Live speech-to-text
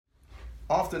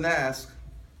often asked,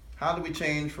 how do we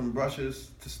change from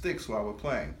brushes to sticks while we're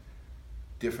playing?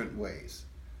 Different ways.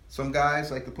 Some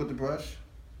guys like to put the brush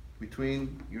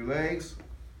between your legs.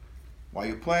 While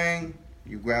you're playing,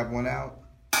 you grab one out.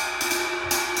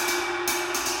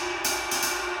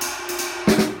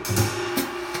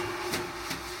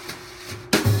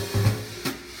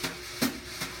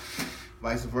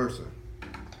 Vice versa.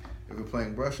 If we're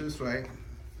playing brushes, right?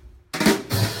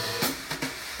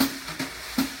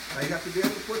 Now you have to be able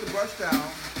to put the brush down.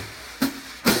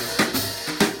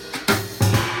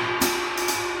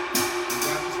 And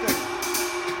grab the stick.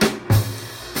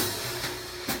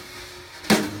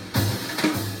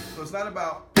 So it's not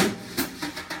about,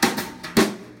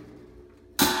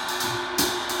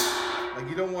 like,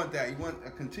 you don't want that. You want a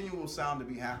continual sound to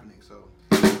be happening. So,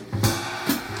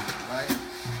 right?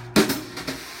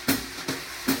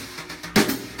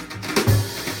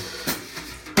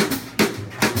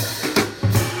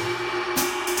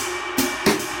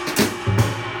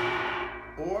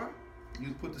 Or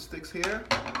you put the sticks here.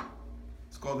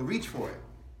 It's called the reach for it.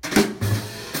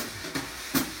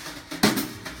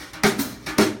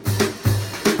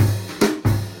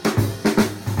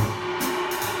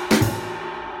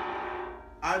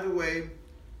 Either way,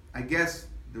 I guess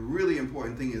the really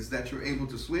important thing is that you're able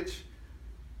to switch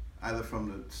either from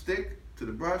the stick to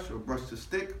the brush or brush to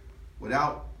stick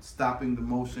without stopping the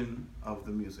motion of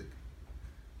the music.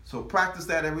 So practice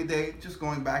that every day, just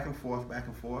going back and forth, back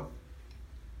and forth.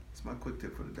 It's my quick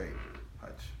tip for the day.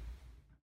 Hutch.